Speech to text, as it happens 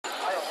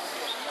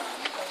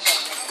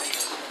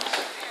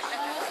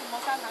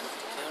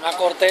Una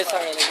corteza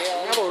que le queda.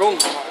 Una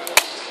toronja.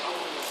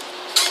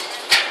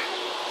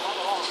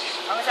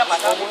 ¿Dónde se ha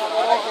pasado? Una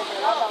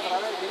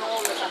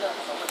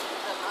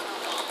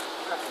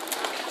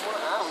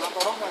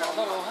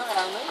toronja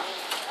grande.